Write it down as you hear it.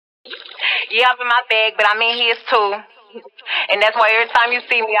Yeah, I'm in my bag, but I'm in his too. And that's why every time you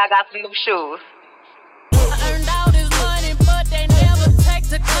see me, I got some new shoes. I earned all this money, but they never take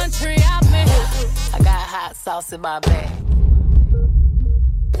the country out me. I got hot sauce in my bag.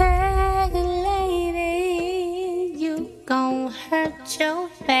 Bag lady, you gon' hurt your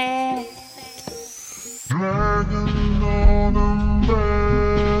back. Dragging on them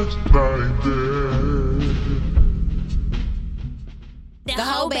bags like that. The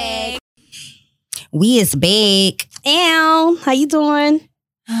whole bag. We is big. Ow, how you doing?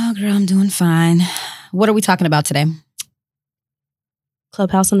 Oh, girl, I'm doing fine. What are we talking about today?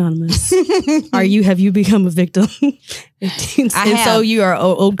 Clubhouse Anonymous. Have you become a victim? So you are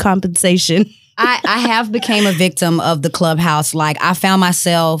owed compensation. I have became a victim of the Clubhouse. Like, I found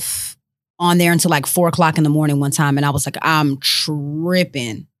myself on there until like 4:00 in the morning one time, and I was like, I'm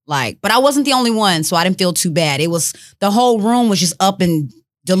tripping. Like, but I wasn't the only one, so I didn't feel too bad. It was, the whole room was just up and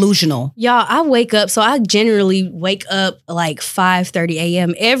delusional. Y'all, I wake up, so I generally wake up like 5:30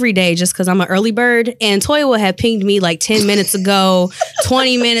 a.m. every day just because I'm an early bird. And Toya had pinged me like 10 minutes ago,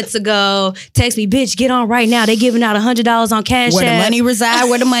 20 minutes ago, text me, bitch, get on right now. They giving out $100 on Cash App. Where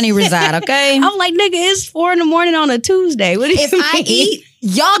the money reside, okay? I'm like, nigga, it's 4 a.m. on a Tuesday. What do you mean? I eat,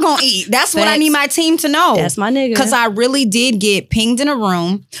 y'all gonna eat. That's what I need my team to know. That's my nigga. Because I really did get pinged in a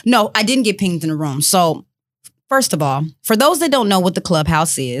room. No, I didn't get pinged in a room. So, first of all, for those that don't know what the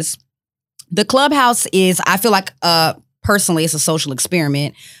Clubhouse is, I feel like personally it's a social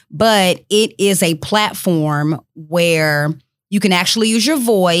experiment, but it is a platform where you can actually use your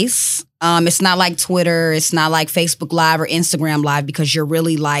voice. It's not like Twitter, it's not like Facebook Live or Instagram Live, because you're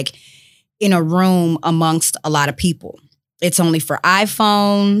really like in a room amongst a lot of people. It's only for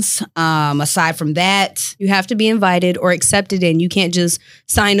iPhones. Aside from that, you have to be invited or accepted in. You can't just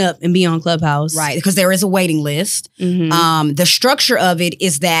sign up and be on Clubhouse. Right, because there is a waiting list. Mm-hmm. The structure of it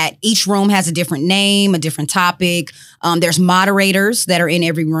is that each room has a different name, a different topic. There's moderators that are in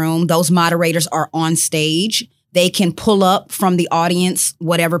every room. Those moderators are on stage. They can pull up from the audience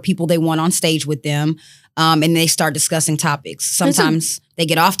whatever people they want on stage with them, and they start discussing topics. Sometimes they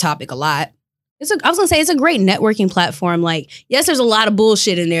get off topic a lot. I was gonna say, it's a great networking platform. Like, yes, there's a lot of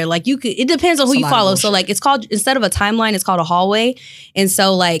bullshit in there. Like, it depends on who you follow. So, like, it's called, instead of a timeline, it's called a hallway. And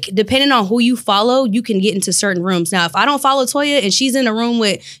so, like, depending on who you follow, you can get into certain rooms. Now, if I don't follow Toya and she's in a room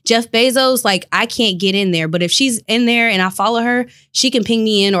with Jeff Bezos, like, I can't get in there. But if she's in there and I follow her, she can ping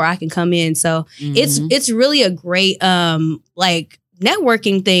me in or I can come in. So it's really a great like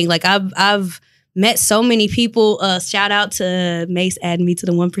networking thing. Like, I've met so many people. Shout out to Mace adding me to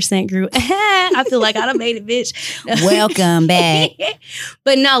the 1% group. I feel like I done made it, bitch. Welcome back.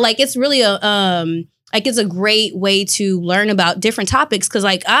 But no, like, it's really it's a great way to learn about different topics. Cause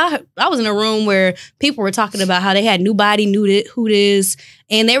like I was in a room where people were talking about how they had new body, who this,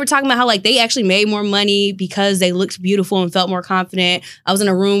 and they were talking about how like they actually made more money because they looked beautiful and felt more confident. I was in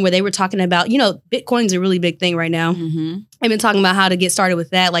a room where they were talking about, Bitcoin's a really big thing right now. Mm-hmm. I've been talking about how to get started with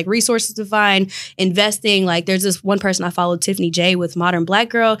that, like resources to find, investing. Like, there's this one person I followed, Tiffany J with Modern Black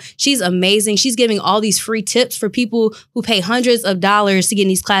Girl. She's amazing. She's giving all these free tips for people who pay hundreds of dollars to get in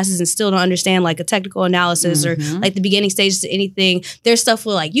these classes and still don't understand like a technical analysis or like the beginning stages to anything. There's stuff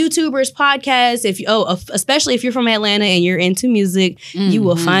with like YouTubers, podcasts. Especially if you're from Atlanta and you're into music, you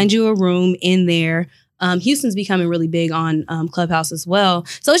will find you a room in there. Houston's becoming really big on Clubhouse as well.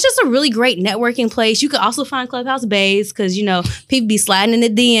 So it's just a really great networking place. You could also find Clubhouse bays because, people be sliding in the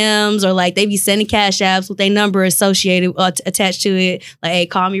DMs or like they be sending Cash Apps with their number associated, attached to it. Like, hey,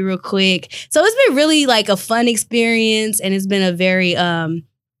 call me real quick. So it's been really like a fun experience, and it's been a very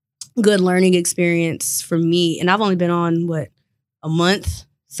good learning experience for me. And I've only been on, a month?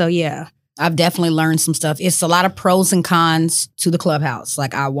 So yeah. I've definitely learned some stuff. It's a lot of pros and cons to the Clubhouse.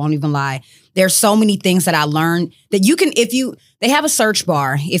 Like, I won't even lie. There's so many things that I learned that you can, they have a search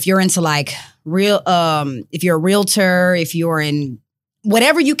bar. If you're into like if you're a realtor, if you're in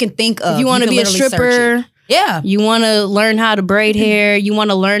whatever you can think of. If you want to be a stripper. Yeah. You want to learn how to braid hair. You want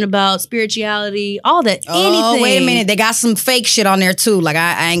to learn about spirituality, all that, anything. Oh, wait a minute. They got some fake shit on there too. Like,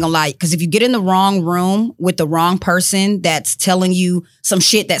 I ain't gonna lie. Because if you get in the wrong room with the wrong person that's telling you some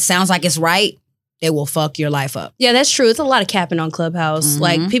shit that sounds like it's right, they will fuck your life up. Yeah, that's true. It's a lot of capping on Clubhouse.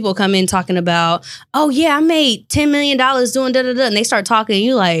 Like, people come in talking about, oh yeah, I made $10 million doing da-da-da. And they start talking and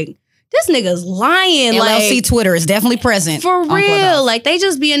you like, this nigga's lying. LLC like, Twitter is definitely present. For real. Like, they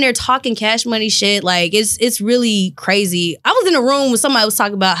just be in there talking cash money shit. Like, it's really crazy. I was in a room with somebody was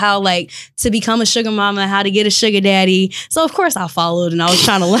talking about how, like, to become a sugar mama, how to get a sugar daddy. So, of course, I followed and I was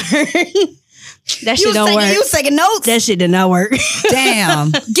trying to learn. That shit don't work. You was taking notes? That shit did not work.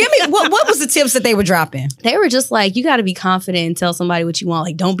 Damn. Give me, what was the tips that they were dropping? They were just like, you got to be confident and tell somebody what you want.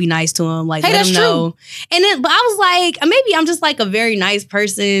 Like, don't be nice to them. Like, Hey, let that's them know. true. And then, but I was like, maybe I'm just like a very nice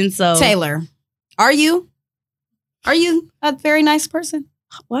person. So Taylor, are you? Are you a very nice person?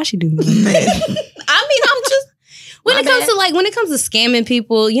 why she do me like that? I mean, I'm just... When it comes to scamming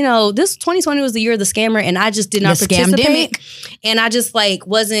people, you know, this 2020 was the year of the scammer, and I just did not The participate. scamdemic. And I just like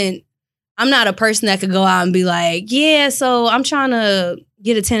wasn't. I'm not a person that could go out and be like, yeah, so I'm trying to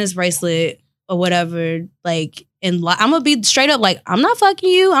get a tennis bracelet or whatever. Like, and I'm gonna be straight up like, I'm not fucking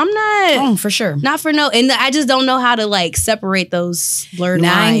you. I'm not. Oh, for sure. Not for no. And I just don't know how to like separate those blurred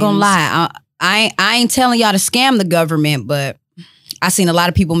lines. Now, I ain't gonna lie. I ain't telling y'all to scam the government, but I seen a lot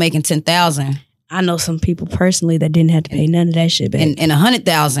of people making 10,000. I know some people personally that didn't have to pay none of that shit back. And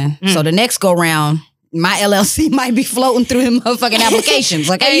 100,000. So the next go round, my LLC might be floating through them motherfucking applications.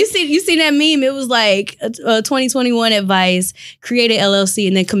 Like, Hey, you seen that meme? It was like 2021 advice: create an LLC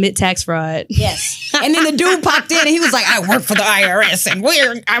and then commit tax fraud. yes. And then the dude popped in and he was like, I work for the IRS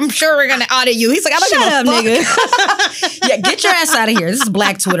and I'm sure we're gonna audit you. He's like, I don't Shut up, give a fuck. Yeah, get your ass out of here. This is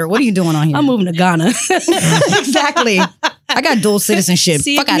Black Twitter. What are you doing on here? I'm moving to Ghana. Exactly. I got dual citizenship.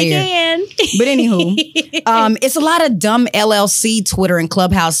 See Fuck if out of you here. can. But anywho, it's a lot of dumb LLC Twitter and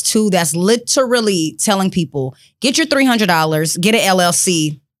Clubhouse too. That's literally telling people, get your $300, get an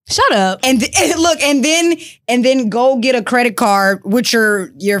LLC, Shut up. and look, and then go get a credit card with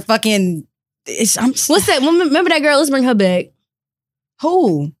your fucking. What's that? Remember that girl? Let's bring her back.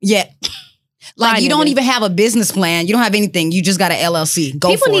 Who? Yeah. Like, Fine, you don't nigga. even have a business plan. You don't have anything. You just got an LLC. Go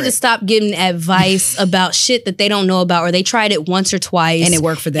People for need it. to stop giving advice about shit that they don't know about, or they tried it once or twice And it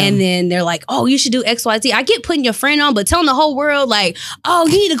worked for them. And then they're like, "Oh, you should do X, Y, Z." I get putting your friend on, but telling the whole world like, "Oh,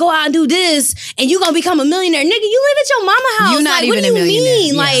 you need to go out and do this, and you gonna become a millionaire, nigga." You live at your mama house. You're not like, even what a do you millionaire.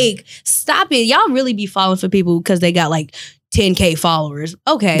 mean? Yeah. Like, stop it. Y'all really be falling for people because they got like 10K followers.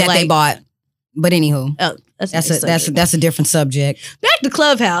 Okay, that like, they bought. But anywho, Oh, that's a different subject. back to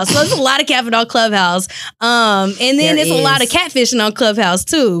Clubhouse. So there's a lot of capping on Clubhouse. And then There there's a lot of is. catfishing on Clubhouse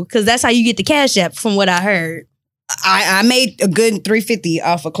too, because that's how you get the Cash App, from what I heard. I made a good $350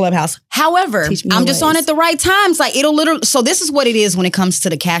 off of Clubhouse. However, Teach me I'm your just ways. on at the right times. Like, it'll literally. So this is what it is when it comes to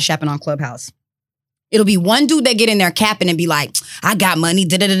the Cash App and on Clubhouse. It'll be one dude that get in there capping and be like, I got money,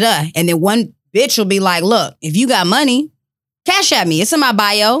 da da da da. And then one bitch will be like, look, if you got money, Cash App me. It's in my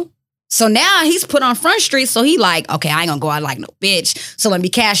bio. So now he's put on Front Street. So he like, okay, I ain't gonna go out like no bitch. So let me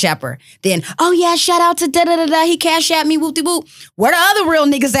Cash App her. Then, oh yeah, shout out to da da da da. He Cash App me, whoop de whoop. Where the other real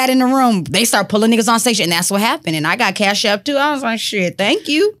niggas at in the room? They start pulling niggas on stage, and that's what happened. And I got Cash App too. I was like, shit, thank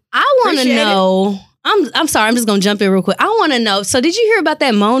you. I want to Appreciate it. know. I'm sorry. I'm just gonna jump in real quick. I want to know. So did you hear about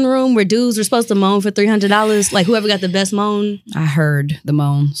that moan room where dudes were supposed to moan for $300? Like whoever got the best moan. I heard the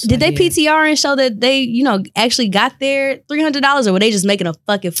moans. Did they PTR and show that they, actually got their $300, or were they just making a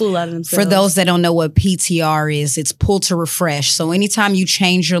fucking fool out of themselves? For those that don't know what PTR is, it's pull to refresh. So anytime you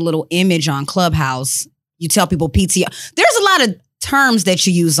change your little image on Clubhouse, you tell people PTR. There's a lot of terms that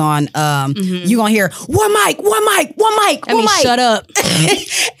you use on. You're gonna hear one mic. Shut up.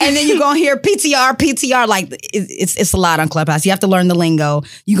 And then you're gonna hear PTR. Like, it's a lot on Clubhouse. You have to learn the lingo.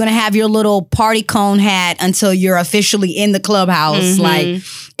 You're gonna have your little party cone hat until you're officially in the Clubhouse. Like,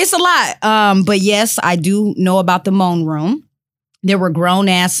 it's a lot. But yes, I do know about the moan room. There were grown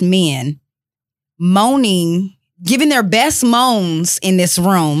ass men moaning, giving their best moans in this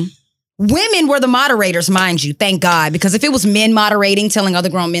room. Women were the moderators, mind you. Thank God. Because if it was men moderating, telling other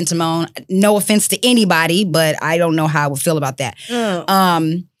grown men to moan, no offense to anybody, but I don't know how I would feel about that.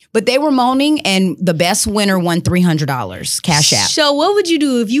 But they were moaning, and the best winner won $300 Cash App. So what would you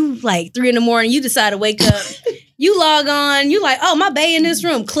do if you like 3 a.m, you decide to wake up, you log on, you like, oh, my bae in this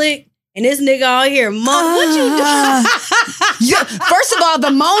room, click, and this nigga out here moan. What you do? Yeah, first of all,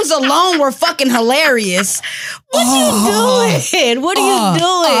 the moans alone were fucking hilarious. What you doing? What are you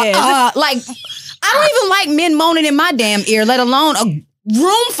doing? Like, I don't even like men moaning in my damn ear, let alone a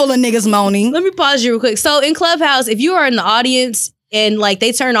room full of niggas moaning. Let me pause you real quick. So in Clubhouse, if you are in the audience and like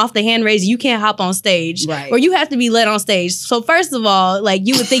they turn off the hand raise, you can't hop on stage. Right. Or you have to be let on stage. So first of all, like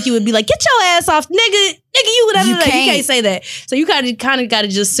you would think you would be like, get your ass off, nigga, you would You you can't say that. So you kind of got to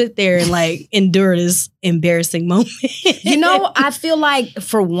just sit there and like endure this embarrassing moment. I feel like,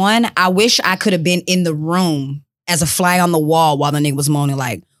 for one, I wish I could have been in the room as a fly on the wall while the nigga was moaning.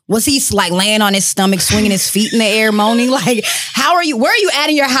 Like, was he like laying on his stomach, swinging his feet in the air, moaning? Like, where are you at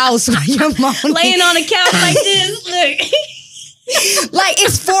in your house when you're moaning? Laying on the couch like this, look. Like,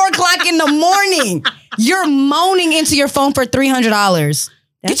 it's 4:00 in the morning. You're moaning into your phone for $300.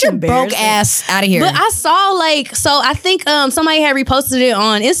 Get your broke ass out of here. But I saw I think somebody had reposted it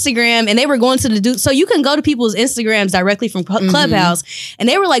on Instagram and they were going to the dude. So you can go to people's Instagrams directly from Clubhouse and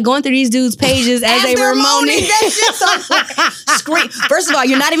they were like going through these dudes' pages as they were moaning. That shit's First of all,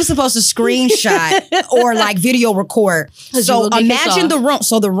 you're not even supposed to screenshot or like video record. So imagine the room.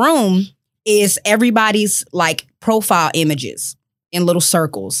 So the room is everybody's like profile images in little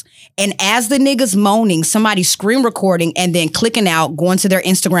circles. And as the niggas moaning, somebody's screen recording and then clicking out, going to their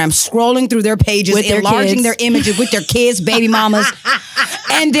Instagram, scrolling through their pages, enlarging their images with their kids, baby mamas,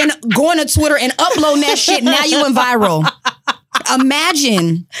 and then going to Twitter and uploading that shit. Now you went viral.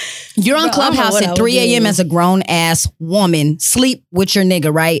 Imagine you're on Clubhouse at 3 a.m. as a grown ass woman, sleep with your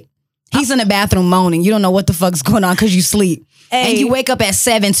nigga, right? He's in the bathroom moaning. You don't know what the fuck's going on because you sleep. Hey. And you wake up at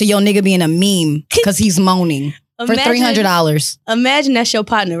 7 to your nigga being a meme because he's moaning. For $300. Imagine that's your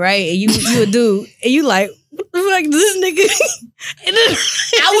partner, right? And you a dude, and you like, what the fuck is this nigga? And then,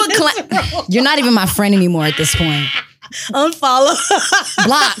 I would you're not even my friend anymore at this point. Unfollow.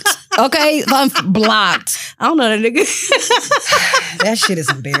 Blocked. Okay? Blocked. I don't know that nigga. That shit is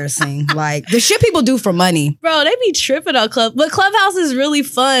embarrassing. Like, the shit people do for money. Bro, they be tripping on But Clubhouse is really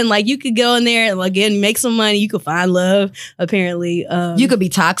fun. Like, you could go in there and, again, make some money. You could find love, apparently. You could be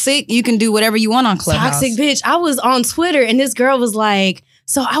toxic. You can do whatever you want on Clubhouse. Toxic bitch. I was on Twitter, and this girl was like,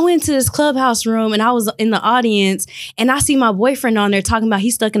 so I went to this Clubhouse room, and I was in the audience, and I see my boyfriend on there talking about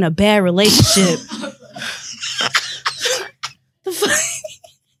he's stuck in a bad relationship. The fuck?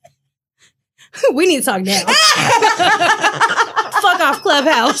 We need to talk now. Fuck off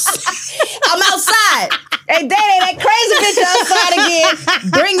Clubhouse. I'm outside. Hey, Daddy, that crazy bitch outside again.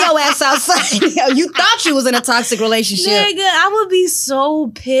 Bring your ass outside. You thought you was in a toxic relationship. Nigga, I would be so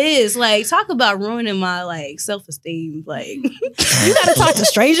pissed. Like, talk about ruining my, like, self-esteem. Like, you gotta talk to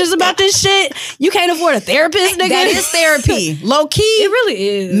strangers about this shit? You can't afford a therapist, nigga? That is therapy. Low key. It really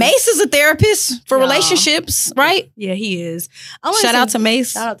is. Mace is a therapist for relationships, right? Yeah, he is. Shout out to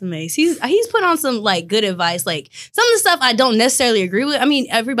Mace. Shout out to Mace. He's put on some, like, good advice. Like, some of the stuff I don't necessarily agree with. I mean,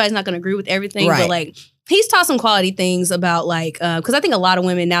 everybody's not gonna agree with everything, but, like, he's taught some quality things about, like, because I think a lot of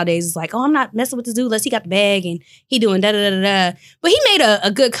women nowadays is like, oh, I'm not messing with this dude unless he got the bag and he doing da-da-da-da-da. But he made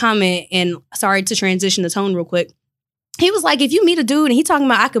a good comment, and sorry to transition the tone real quick. He was like, if you meet a dude and he talking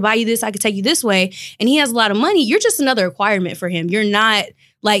about, I could buy you this, I could take you this way, and he has a lot of money, you're just another acquirement for him. You're not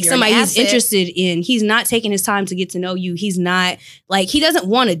like somebody he's interested in. He's not taking his time to get to know you. He's not, like, he doesn't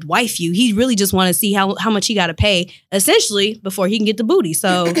want to wife you. He really just want to see how much he got to pay, essentially, before he can get the booty.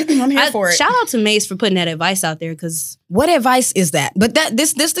 So I'm here for it. Shout out to Mace for putting that advice out there, because what advice is that? But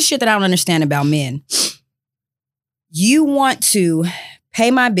this the shit that I don't understand about men. You want to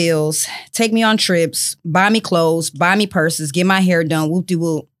pay my bills, take me on trips, buy me clothes, buy me purses, get my hair done,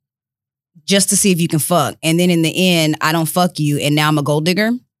 whoop-de-whoop, just to see if you can fuck. And then in the end, I don't fuck you, and now I'm a gold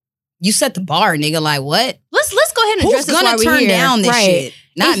digger? You set the bar, nigga. Like, what? Let's go ahead and address this while we're here. Who's gonna turn down this shit?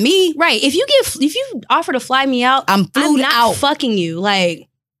 Not me. Right. If you offer to fly me out, I'm not fucking you. Like,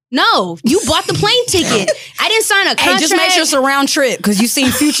 no, you bought the plane ticket. I didn't sign a contract. Hey, just make sure it's a round trip, because you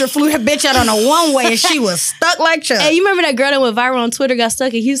seen Future flew that bitch out on a one-way and she was stuck like Chuck. Hey, you remember that girl that went viral on Twitter, got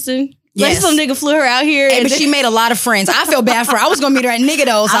stuck in Houston? Yes. Like, some nigga flew her out here. Hey, but she made a lot of friends. I feel bad for her. I was going to meet her at Nigga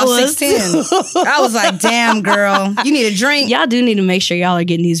Do's. I was 16. I was like, damn, girl. You need a drink. Y'all do need to make sure y'all are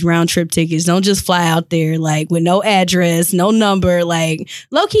getting these round trip tickets. Don't just fly out there, like, with no address, no number. Like,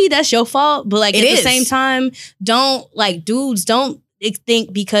 low-key, that's your fault. But, like, at the same time, don't, like, dudes, don't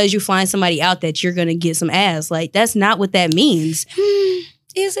think because you're flying somebody out that you're going to get some ass. Like, that's not what that means.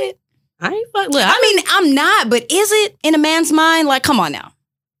 Is it? I'm not, but is it in a man's mind? Like, come on now.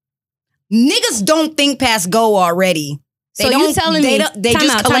 Niggas don't think past go already. So you telling me they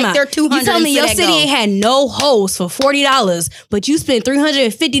just collect their $200? You telling me your city ain't had no hoes for $40, but you spent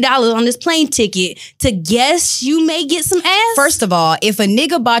 $350 on this plane ticket to guess you may get some ass? First of all, if a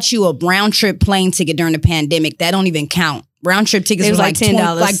nigga bought you a round trip plane ticket during the pandemic, that don't even count. Round trip tickets was like $10,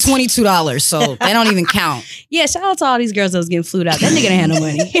 like $22, so they don't even count. Yeah, shout out to all these girls that was getting flued out. That nigga didn't have no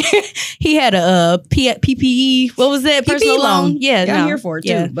money. He had a PPE. What was that? Personal loan. Yeah, I'm here for it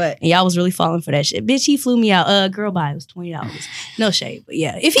too. But and y'all was really falling for that shit. Bitch, he flew me out. Girl, bye. It was $20. No shade, but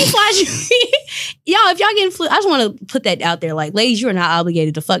yeah, if he flies you, y'all, if y'all getting flued, I just want to put that out there. Like, ladies, you are not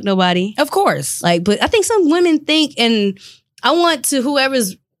obligated to fuck nobody. Of course. Like, but I think some women think, and I want to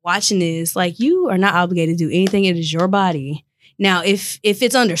whoever's watching this, like, you are not obligated to do anything. It is your body. Now, if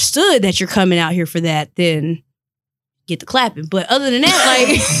it's understood that you're coming out here for that, then get the clapping. But other than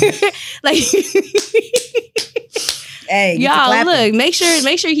that, like hey, y'all, look, make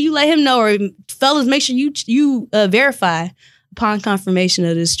sure you let him know, or fellas, make sure you verify upon confirmation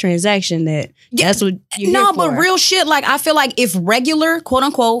of this transaction that that's what you're here but for. real shit, like, I feel like if regular, quote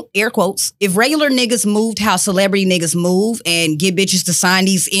unquote, air quotes, if regular niggas moved how celebrity niggas move and get bitches to sign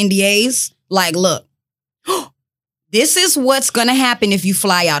these NDAs, like, look, this is what's gonna happen if you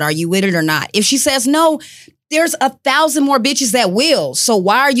fly out. Are you with it or not? If she says no, there's 1,000 more bitches that will. So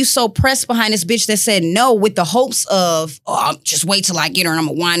why are you so pressed behind this bitch that said no with the hopes of, just wait till I get her and I'm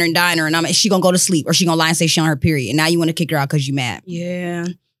a whiner and diner and she gonna go to sleep or she gonna lie and say she on her period. And now you want to kick her out because you mad. Yeah.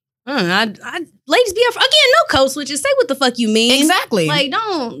 Ladies be again, no code switches. Say what the fuck you mean. Exactly. Like,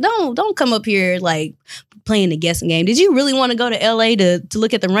 don't come up here like playing the guessing game. Did you really want to go to LA to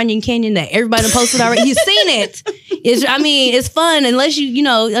look at the Runyon Canyon that everybody done posted already? You've seen it. It's fun unless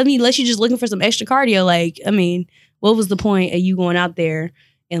unless you're just looking for some extra cardio. Like, what was the point of you going out there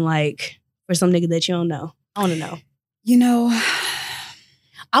and like for some nigga that you don't know? I want to know.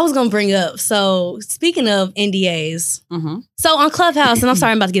 I was going to bring up, so speaking of NDAs, so on Clubhouse, and I'm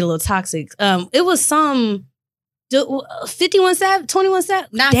sorry I'm about to get a little toxic, it was some 51 Savage, 21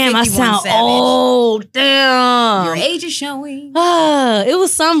 Savage? Not damn, 51 I sound Savage. old. Damn. Your age is showing. It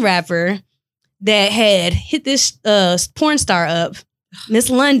was some rapper that had hit this porn star up, Miss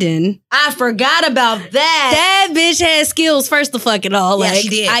London. I forgot about that. That bitch had skills, first of fucking all. Yeah, like, she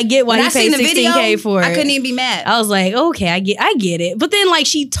did. I get why When he I seen paid the video, $16K for it. I couldn't even be mad. I was like, okay, I get it. But then like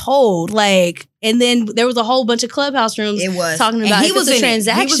she told, like, and then there was a whole bunch of Clubhouse rooms talking about he was a in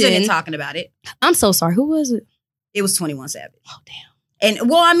transaction. He was in it talking about it. I'm so sorry. Who was it? It was 21 Savage. Oh, damn. And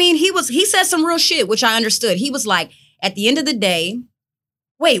well, he said some real shit, which I understood. He was like, at the end of the day,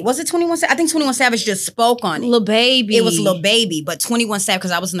 wait, was it 21 Savage? I think 21 Savage just spoke on it. Lil Baby. It was Lil Baby, but 21 Savage,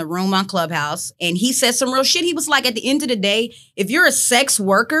 because I was in the room on Clubhouse, and he said some real shit. He was like, at the end of the day, if you're a sex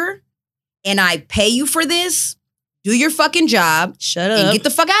worker and I pay you for this, do your fucking job. Shut up. And get the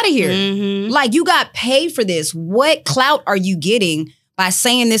fuck out of here. Mm-hmm. Like, you got paid for this. What clout are you getting by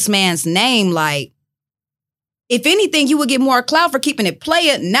saying this man's name? Like, if anything, you would get more clout for keeping it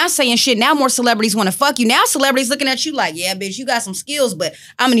player, not saying shit. Now more celebrities want to fuck you. Now celebrities looking at you like, yeah, bitch, you got some skills, but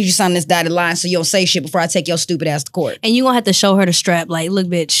I'm going to need you to sign this dotted line so you don't say shit before I take your stupid ass to court. And you going to have to show her the strap. Like, look,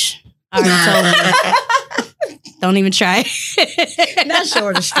 bitch, I already told you. Don't even try. Not show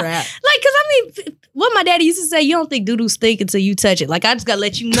her the strap. Like, because what my daddy used to say, you don't think doo-doo stink until you touch it. Like, I just got to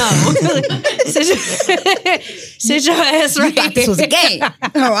let you know. Sit your ass right. You thought this was a game.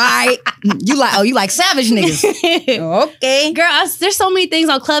 All right. You like savage niggas. Okay. Girl, there's so many things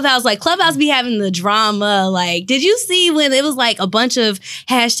on Clubhouse. Like, Clubhouse be having the drama. Like, did you see when it was like a bunch of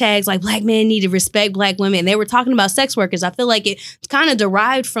hashtags like black men need to respect black women? And they were talking about sex workers. I feel like it's kind of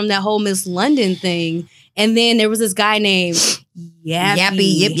derived from that whole Miss London thing. And then there was this guy named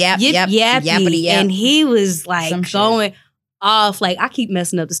Yappy. Yappity, And he was like going off. Like, I keep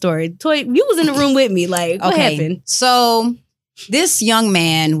messing up the story. Toy, you was in the room with me. Like, what happened? So this young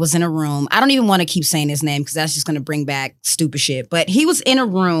man was in a room. I don't even want to keep saying his name because that's just going to bring back stupid shit. But he was in a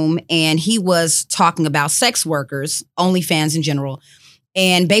room and he was talking about sex workers, OnlyFans in general,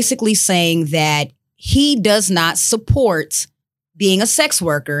 and basically saying that he does not support being a sex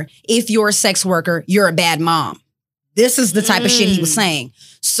worker. If you're a sex worker, you're a bad mom. This is the type of shit he was saying.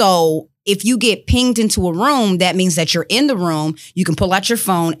 So if you get pinged into a room, that means that you're in the room. You can pull out your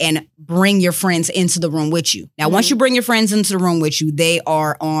phone and bring your friends into the room with you. Now, once you bring your friends into the room with you, they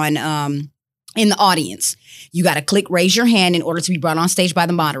are on in the audience. You got to click raise your hand in order to be brought on stage by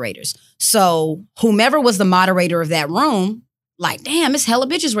the moderators. So whomever was the moderator of that room, like, damn, it's hella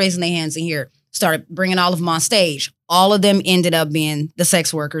bitches raising their hands in here. Started bringing all of them on stage. All of them ended up being the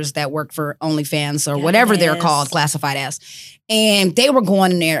sex workers that work for OnlyFans or whatever they're called, classified as. And they were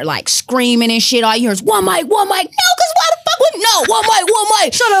going in there like screaming and shit. All you hear is one mic. No, because why the fuck would no? One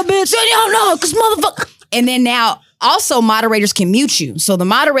mic. Shut up, bitch. No, because motherfucker. And then now also moderators can mute you. So the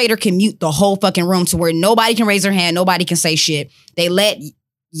moderator can mute the whole fucking room to where nobody can raise their hand. Nobody can say shit. They let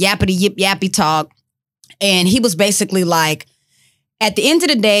yappity yip yappy talk. And he was basically like, at the end of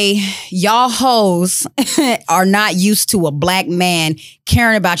the day, y'all hoes are not used to a black man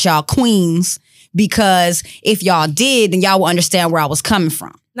caring about y'all queens, because if y'all did, then y'all will understand where I was coming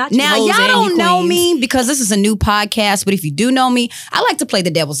from. Now, y'all don't know me because this is a new podcast, but if you do know me, I like to play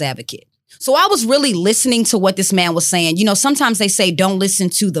the devil's advocate. So I was really listening to what this man was saying. You know, sometimes they say don't listen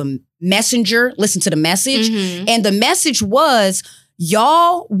to the messenger, listen to the message. Mm-hmm. And the message was,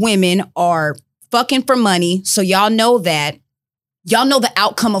 y'all women are fucking for money, so y'all know that. Y'all know the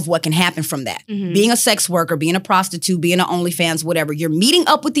outcome of what can happen from that. Mm-hmm. Being a sex worker, being a prostitute, being an OnlyFans, whatever. You're meeting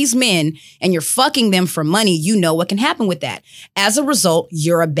up with these men and you're fucking them for money. You know what can happen with that. As a result,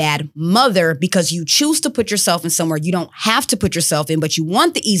 you're a bad mother because you choose to put yourself in somewhere you don't have to put yourself in, but you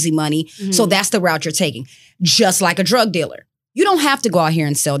want the easy money. Mm-hmm. So that's the route you're taking. Just like a drug dealer. You don't have to go out here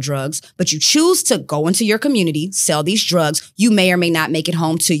and sell drugs, but you choose to go into your community, sell these drugs. You may or may not make it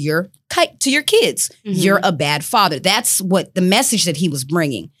home to your kids. You're a bad father. That's what the message that he was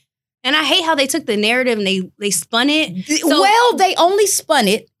bringing. And I hate how they took the narrative and they spun it. Well, they only spun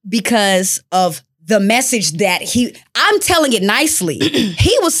it because of the message that I'm telling it nicely.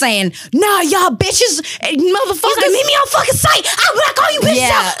 He was saying, nah, y'all bitches, motherfuckers, meet me on fucking site. I'm gonna call you bitches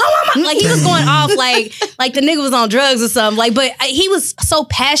out. Like he was going off like the nigga was on drugs or something. Like, but he was so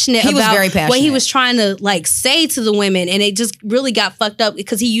passionate about very passionate. what he was trying to like say to the women, and it just really got fucked up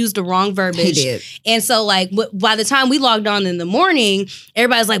because he used the wrong verbiage. He did. And so like by the time we logged on in the morning,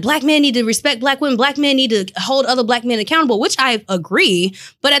 everybody's like, black men need to respect black women. Black men need to hold other black men accountable, which I agree.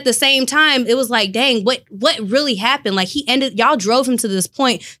 But at the same time, it was like, dang, what really happened? Like y'all drove him to this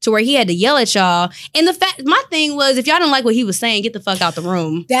point to where he had to yell at y'all. And my thing was, if y'all didn't like what he was saying, get the fuck out the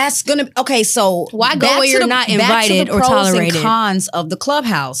room. That's gonna okay. So why go where you're not invited or tolerated? And cons of the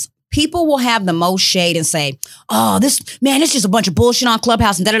Clubhouse. People will have the most shade and say, "Oh, it's just a bunch of bullshit on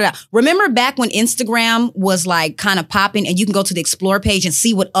Clubhouse and da da da." Remember back when Instagram was like kind of popping, and you can go to the Explore page and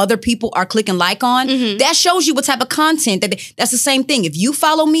see what other people are clicking like on. That shows you what type of content that's the same thing. If you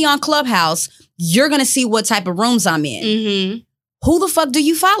follow me on Clubhouse, you're gonna see what type of rooms I'm in. Who the fuck do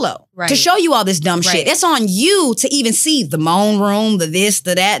you follow to show you all this dumb shit? It's on you to even see the moan room, the this,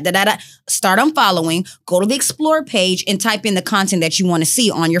 the that, the da. Start unfollowing, go to the Explore page and type in the content that you want to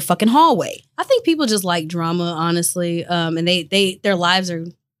see on your fucking hallway. I think people just like drama, honestly. And their lives are,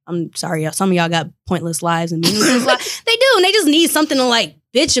 I'm sorry, some of y'all got pointless lives and meaningless lives. They do, and they just need something to like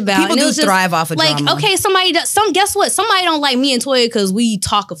bitch about. People do thrive off of like, drama. Okay, guess what? Somebody don't like me and Toya because we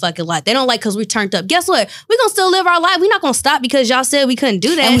talk a fucking lot. They don't like because we turned up. Guess what? We're gonna still live our life. We're not gonna stop because y'all said we couldn't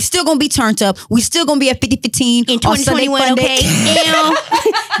do that. And we still gonna be turned up. We still gonna be at 50-15 in 2021, okay?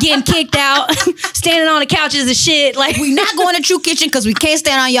 Getting kicked out, standing on the couches and shit. Like, we not going to True Kitchen because we can't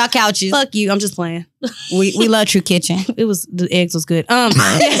stand on y'all couches. Fuck you. I'm just playing. We love True Kitchen. The eggs was good.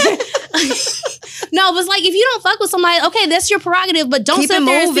 No, but it's like, if you don't fuck with somebody, okay, that's your prerogative, but don't sit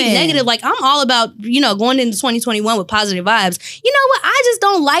there and speak negative. Like, I'm all about, going into 2021 with positive vibes. You know what? I just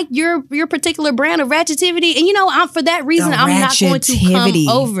don't like your particular brand of ratchetivity. And for that reason, I'm not going to come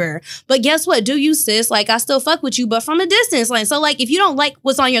over. But guess what? Do you, sis? Like, I still fuck with you, but from a distance. Like, so like, if you don't like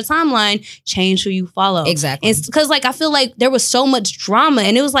what's on your timeline, change who you follow. Exactly. And because like, I feel like there was so much drama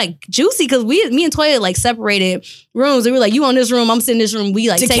and it was like juicy because me and Toya like separated rooms. We were like, you on this room, I'm sitting in this room. We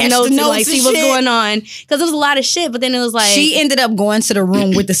like take notes and like see what's going on. Because it was a lot of shit, but then it was like... She ended up going to the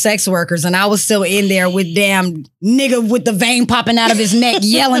room with the sex workers, and I was still in there with damn nigga with the vein popping out of his neck,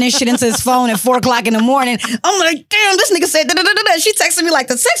 yelling and shit into his phone at 4 o'clock in the morning. I'm like, damn, this nigga said da-da-da-da-da. She texted me like,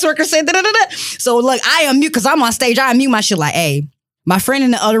 the sex worker said da-da-da-da. So, look, I unmute, because I'm on stage, I unmute my shit like, hey, my friend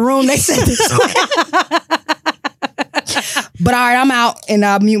in the other room, they said this. But all right, I'm out and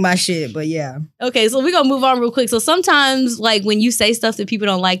I'll mute my shit. But yeah. Okay, so we're gonna move on real quick. So sometimes, like, when you say stuff that people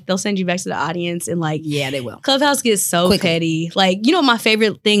don't like, they'll send you back to the audience and like, yeah, they will. Clubhouse gets so petty. Like, my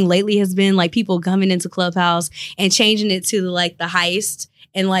favorite thing lately has been like people coming into Clubhouse and changing it to like the heist,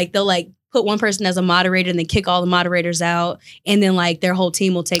 and like they'll like put one person as a moderator and then kick all the moderators out, and then like their whole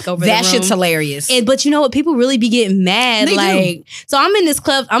team will take over the room. That shit's hilarious. But you know what? People really be getting mad. They do. So I'm in this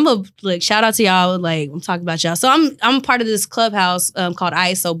club. Shout out to y'all. Like, I'm talking about y'all. So I'm part of this clubhouse called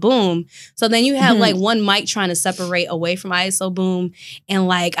ISO Boom. So then you have like one mic trying to separate away from ISO Boom, and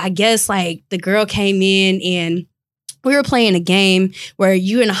like I guess like the girl came in and we were playing a game where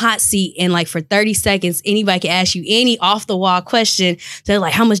you're in a hot seat and like for 30 seconds, anybody can ask you any off the wall question. They're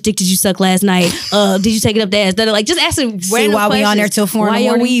like, how much dick did you suck last night? Did you take it up the ass? They're like, just asking random questions. Why we on there till 4 in the morning?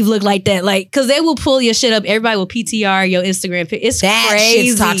 Why your weave look like that? Like, cause they will pull your shit up. Everybody will PTR your Instagram. It's that crazy.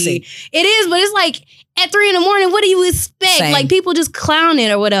 Shit's toxic. It is, but it's like, at 3 in the morning, what do you expect? Same. Like, people just clowning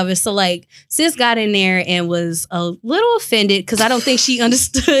or whatever. So, like, sis got in there and was a little offended because I don't think she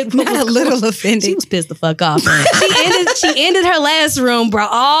understood. Not a little offended. She was pissed the fuck off. She ended her last room, brought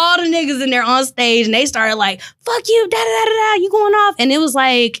all the niggas in there on stage, and they started like, fuck you, da-da-da-da-da, you going off. And it was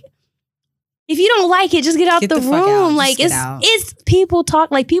like, if you don't like it, just get out the room. Like, it's people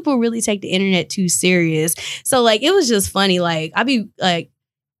talk, like, people really take the internet too serious. So, like, it was just funny. Like, I'd be like,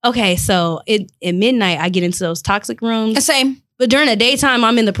 okay, so at midnight, I get into those toxic rooms. The same. But during the daytime,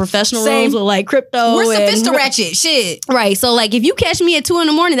 I'm in the professional rooms with like crypto. We're sophisticated ratchet shit. Right. So like, if you catch me at 2 in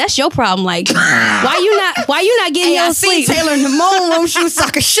the morning, that's your problem. Like, why you not getting your sleep? Taylor in the moan room, she was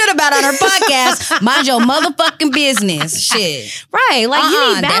talking shit about on her podcast. Mind your motherfucking business. Shit. Right. Like,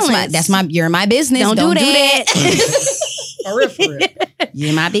 you need balance. You're in my business. Don't do that. For real, for real. You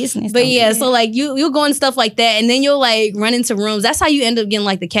in my business. But yeah, so like you'll go in stuff like that, and then you'll like run into rooms. That's how you end up getting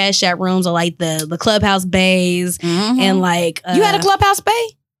like the Cash App rooms or like the Clubhouse bays and like you had a Clubhouse bay?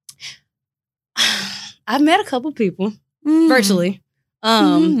 I've met a couple people virtually.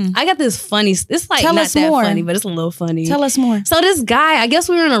 I got this funny. It's like Tell not us that more. funny, but it's a little funny. Tell us more. So this guy, I guess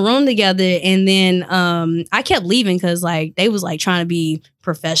we were in a room together, and then I kept leaving because like they was like trying to be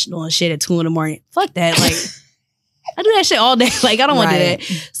professional and shit at 2 a.m. Fuck that, like. I do that shit all day. Like, I don't want to do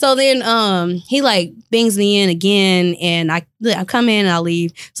that. So then he like bings me in again, and I come in and I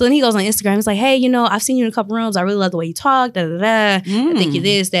leave. So then he goes on Instagram. He's like, hey, you know, I've seen you in a couple rooms. I really love the way you talk. Da, da, da. I think you're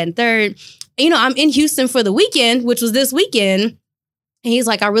this, that, and third. You know, I'm in Houston for the weekend, which was this weekend. And he's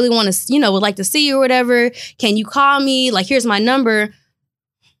like, I really want to, you know, would like to see you or whatever. Can you call me? Like, here's my number.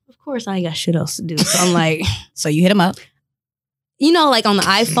 Of course, I ain't got shit else to do. So I'm like, so you hit him up. You know, like on the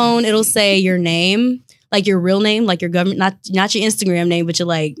iPhone, it'll say your name. Like your real name, like your government, not your Instagram name, but your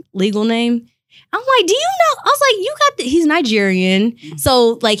like legal name. I'm like, do you know? I was like, you got he's Nigerian.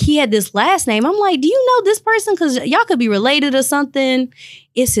 So like he had this last name. I'm like, do you know this person? Because y'all could be related or something.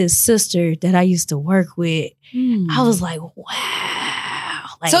 It's his sister that I used to work with. I was like, wow.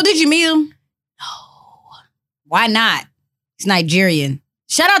 Like, so did you meet him? No. Why not? He's Nigerian.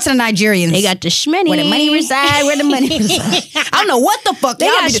 Shout out to the Nigerians. They got the shmoney. Where the money reside, where the money reside. I don't know what the fuck. They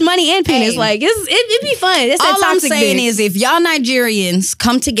got shmoney and penis. Hey. Like, it'd be fun. It's all I'm saying dick. is if y'all Nigerians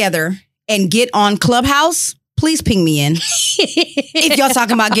come together and get on Clubhouse, please ping me in. If y'all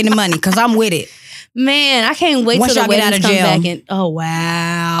talking about getting money, because I'm with it. Man, I can't wait Once till the y'all get out weddings of come jail. back and oh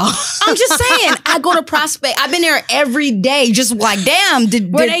wow. I'm just saying, I go to Prospect. I've been there every day, just like, damn, did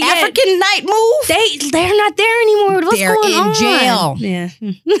they African night move? They're not there anymore. What's They're going in on? jail. Yeah.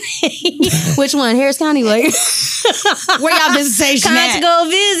 Which one? Harris County, like Where y'all visitation time at? to go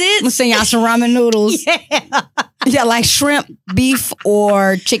visit. I'm gonna send y'all some ramen noodles. Yeah, like shrimp, beef,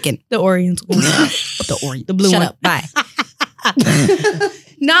 or chicken. The Oriental. The blue Shut one. up. Bye.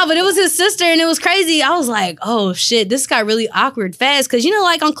 No, but it was his sister and it was crazy. I was like, oh shit, this got really awkward fast. Cause you know,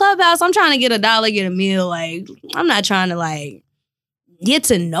 like on Clubhouse, I'm trying to get $1, get a meal. Like, I'm not trying to like get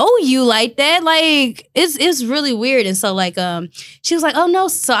to know you like that. Like, it's really weird. And so like, she was like, oh no.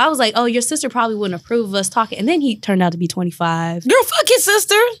 So I was like, oh, your sister probably wouldn't approve of us talking. And then he turned out to be 25. Girl, fuck his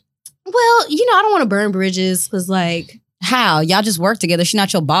sister. Well, you know, I don't want to burn bridges. Cause like, how? Y'all just work together. She's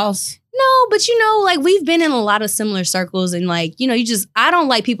not your boss. no, but you know, like we've been in a lot of similar circles and like, you know, I don't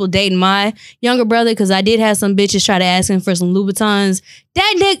like people dating my younger brother because I did have some bitches try to ask him for some Louboutins.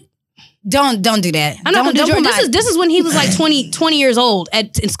 That dick. Don't do that. I know, but this is when he was like 20 years old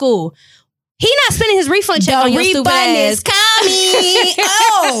in school. He not spending his refund check on your stupid ass. Is coming.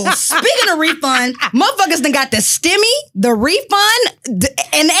 Oh, speaking of refund, motherfuckers done got the stimmy, the refund, and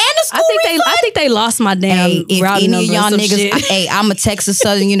the school refund. I think they lost my damn Hey, if routing any of number y'all or some niggas, shit. hey, I'm a Texas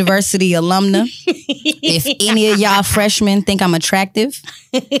Southern University alumna. If any of y'all freshmen think I'm attractive,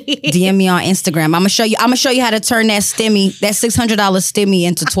 DM me on Instagram. I'm gonna show you how to turn that $600 stimmy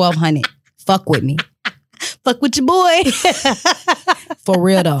into $1,200. Fuck with me. Fuck with your boy. For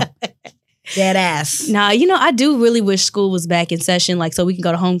real though. Dead ass. Nah, you know, I do really wish school was back in session, like so we can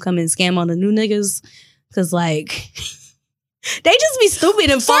go to homecoming and scam on the new niggas. Cause like they just be stupid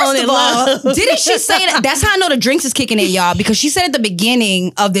and falling in love. Didn't she say that? That's how I know the drinks is kicking in, y'all. Because she said at the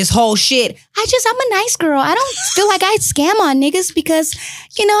beginning of this whole shit, I'm a nice girl. I don't feel like I scam on niggas because,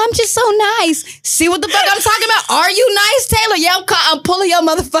 you know, I'm just so nice. See what the fuck I'm talking about? Are you nice, Taylor? Yeah, I'm pulling your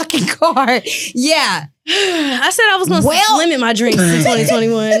motherfucking card. Yeah. I said I was going to limit my drinks in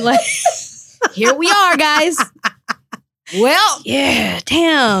 2021. Like, here we are, guys. Well, yeah,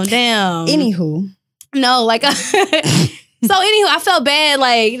 damn. Anywho. No, like, so anywho, I felt bad.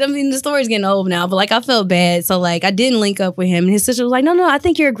 Like, I mean, the story's getting old now, but like, I felt bad. So like, I didn't link up with him. And his sister was like, no, I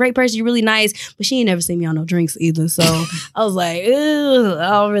think you're a great person. You're really nice. But she ain't never seen me on no drinks either. So I was like, ew, I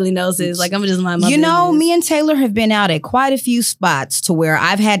don't really know, sis. Like, I'm just mind my business. know, me and Taylor have been out at quite a few spots to where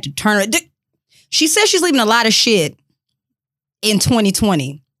I've had to turn her. She says she's leaving a lot of shit in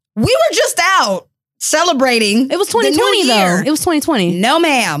 2020. We were just out celebrating. It was 2020 though. It was 2020. No,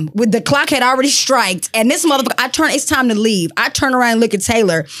 ma'am. With the clock had already striked, and this motherfucker, it's time to leave. I turn around and look at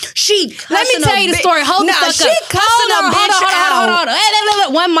Taylor. Let me tell you the story. Hold the fuck up. She cussing a bitch out. Hold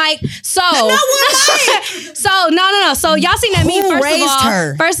on. One mic. So No, one mic. So no. So y'all seen that meme Who raised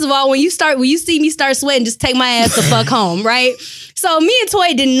her? First of all, when you see me start sweating, just take my ass the fuck home, right? So me and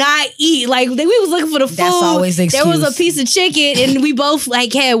Toy did not eat. Like we was looking for the food. That's always the excuse. There was a piece of chicken, and we both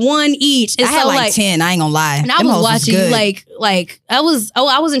like had one each. And I had like 10. I ain't gonna lie. And I was watching like I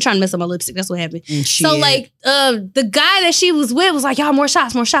wasn't trying to mess up my lipstick. That's what happened. So like the guy that she was with was like, y'all more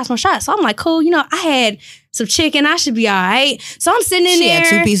shots. So I'm like, cool. You know, I had some chicken. I should be all right. So I'm sitting in there.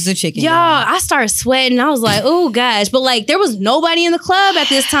 She had 2 pieces of chicken. Y'all, I started sweating. I was like, oh gosh. But like there was nobody in the club at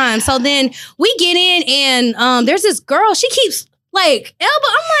this time. So then we get in and there's this girl. She keeps like elbow.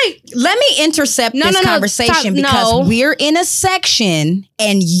 I'm like, let me intercept this conversation because we're in a section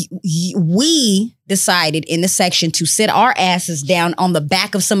and we decided in the section to sit our asses down on the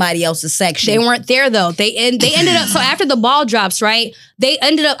back of somebody else's section. They weren't there though. They ended up, so after the ball drops, right? They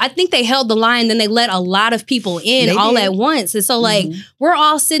ended up, I think they held the line, then they let a lot of people in at once. And so like we're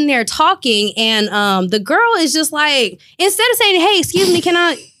all sitting there talking and the girl is just like, instead of saying, hey, excuse me, can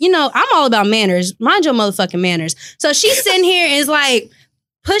I, you know, I'm all about manners. Mind your motherfucking manners. So she's sitting here and is like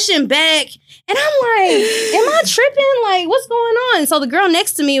pushing back. And I'm like, am I tripping? Like, what's going on? So the girl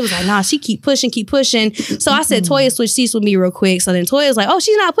next to me was like, nah, she keep pushing. So I said, Toya, switch seats with me real quick. So then Toya's like, oh,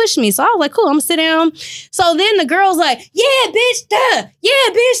 she's not pushing me. So I was like, cool, I'm gonna sit down. So then the girl's like, yeah, bitch, duh. Yeah,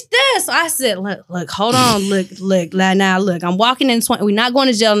 bitch, duh. So I said, look, hold on. Look, now, look, I'm walking in, we're not going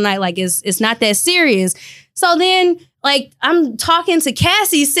to jail tonight. Like, it's not that serious. So then, like, I'm talking to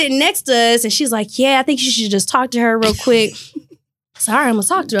Cassie sitting next to us, and she's like, yeah, I think you should just talk to her real quick. Sorry, I'm gonna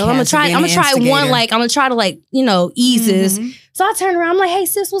talk to her. I'm gonna try one, like, I'm gonna try to, like, you know, ease this. So I turned around, I'm like, hey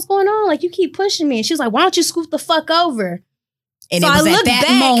sis, what's going on? Like, you keep pushing me. And she was like, why don't you scoot the fuck over? And so it was at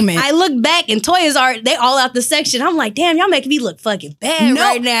that moment. I look back and Toya's they all out the section. I'm like, damn, y'all making me look fucking bad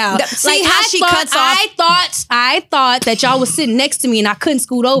right now. See how she cuts off. I thought that y'all was sitting next to me and I couldn't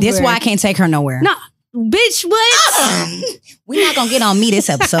scoot over. This is why I can't take her nowhere. No. Bitch, what? We're not gonna get on me this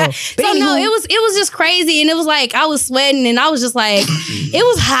episode. So no, it was just crazy, and it was like I was sweating, and I was just like, it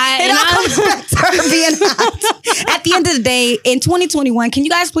was hot. And I comes back to her being hot. At the end of the day, in 2021, can you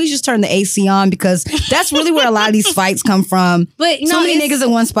guys please just turn the AC on, because that's really where a lot of these fights come from. But you know, so many niggas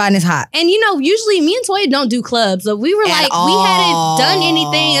in one spot and it's hot. And you know, usually me and Toya don't do clubs, so we were we hadn't done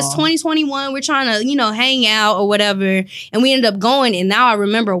anything. It's 2021. We're trying to, you know, hang out or whatever, and we ended up going. And now I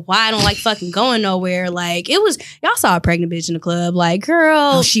remember why I don't like fucking going nowhere. Like, it was, y'all saw a pregnant bitch in the club. Like,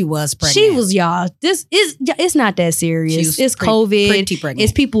 girl. She was pregnant. She was, y'all. It's not that serious. It's COVID. Pretty pregnant.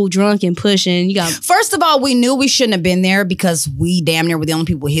 It's people drunk and pushing. First of all, we knew we shouldn't have been there because we damn near were the only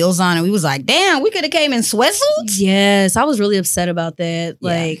people with heels on. And we was like, damn, we could have came in sweatsuits. Yes. I was really upset about that.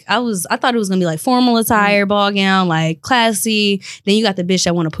 Like, I thought it was going to be like formal attire, ball gown, like classy. Then you got the bitch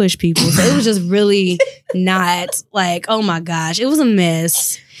that want to push people. So it was just really not like, oh my gosh. It was a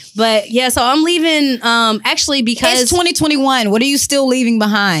mess. But yeah, so I'm leaving actually because it's 2021. What are you still leaving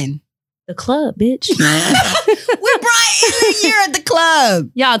behind? The club, bitch. We brought you're at the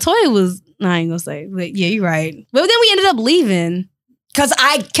club. Y'all, Toya was, I ain't gonna say, but yeah, you're right. But then we ended up leaving. Cause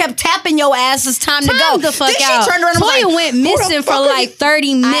I kept tapping your ass. It's time to go. The fuck then out. She turned around and Toya went missing for like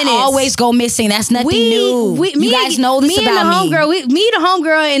 30 minutes. I always go missing. That's nothing new. You guys know this about me. Me, the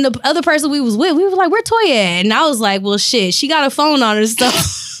homegirl, and the other person we was with, we were like, where Toya at? And I was like, well, shit, she got a phone on her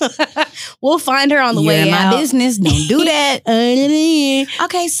stuff. We'll find her on the way out. My business. Don't do that.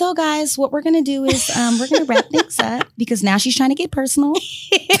 Okay, so guys, what we're gonna do is we're gonna wrap things up because now she's trying to get personal.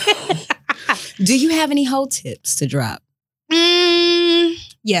 Do you have any hoe tips to drop?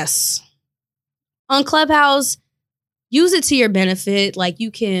 Yes. On Clubhouse, use it to your benefit. Like, you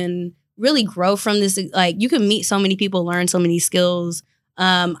can really grow from this. Like, you can meet so many people, learn so many skills.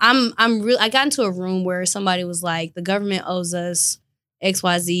 I got into a room where somebody was like, the government owes us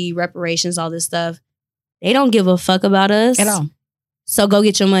XYZ, reparations, all this stuff. They don't give a fuck about us at all. So go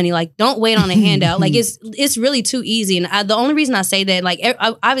get your money. Like, don't wait on a handout. Like, it's really too easy. And the only reason I say that, like,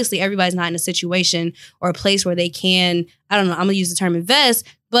 obviously everybody's not in a situation or a place where they can, I don't know, I'm going to use the term invest.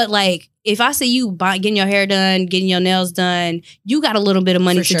 But like, if I see you getting your hair done, getting your nails done, you got a little bit of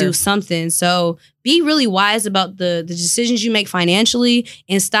money to do something. So be really wise about the decisions you make financially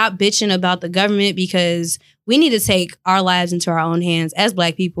and stop bitching about the government, because we need to take our lives into our own hands as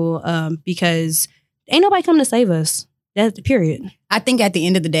Black people, because ain't nobody coming to save us. That's the period. I think at the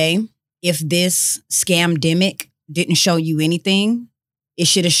end of the day, if this scamdemic didn't show you anything, it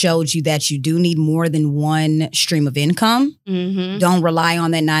should have showed you that you do need more than one stream of income. Mm-hmm. Don't rely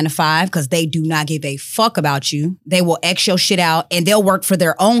on that 9 to 5 because they do not give a fuck about you. They will X your shit out and they'll work for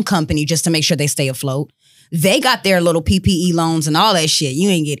their own company just to make sure they stay afloat. They got their little PPE loans and all that shit. You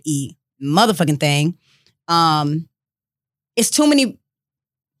ain't get motherfucking thing. It's too many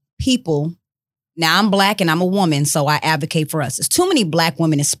people. Now, I'm Black and I'm a woman, so I advocate for us. It's too many Black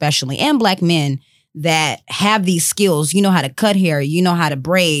women especially, and Black men, that have these skills. You know how to cut hair, you know how to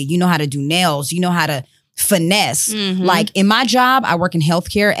braid, you know how to do nails, you know how to finesse. Mhm. Like in my job, I work in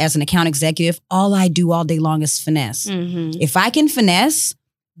healthcare as an account executive. All I do all day long is finesse. Mhm. If I can finesse,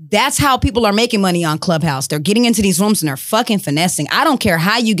 that's how people are making money on Clubhouse. They're getting into these rooms and they're fucking finessing. I don't care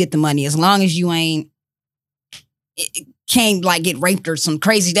how you get the money, as long as you can't like get raped or some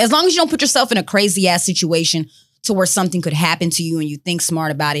crazy. As long as you don't put yourself in a crazy ass situation to where something could happen to you and you think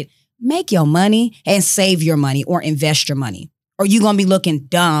smart about it. Make your money and save your money or invest your money. Or you're going to be looking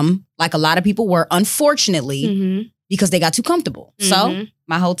dumb like a lot of people were, unfortunately, Mhm. because they got too comfortable. So Mhm.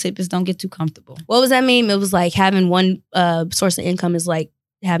 my whole tip is don't get too comfortable. What was that meme? It was like having one source of income is like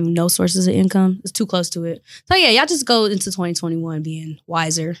having no sources of income. It's too close to it. So yeah, y'all just go into 2021 being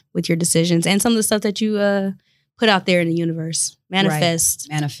wiser with your decisions and some of the stuff that you put out there in the universe. Manifest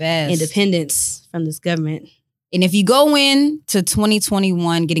Manifest. independence from this government. And if you go in to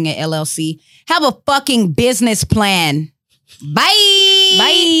 2021 getting an LLC, have a fucking business plan. Bye.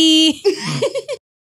 Bye.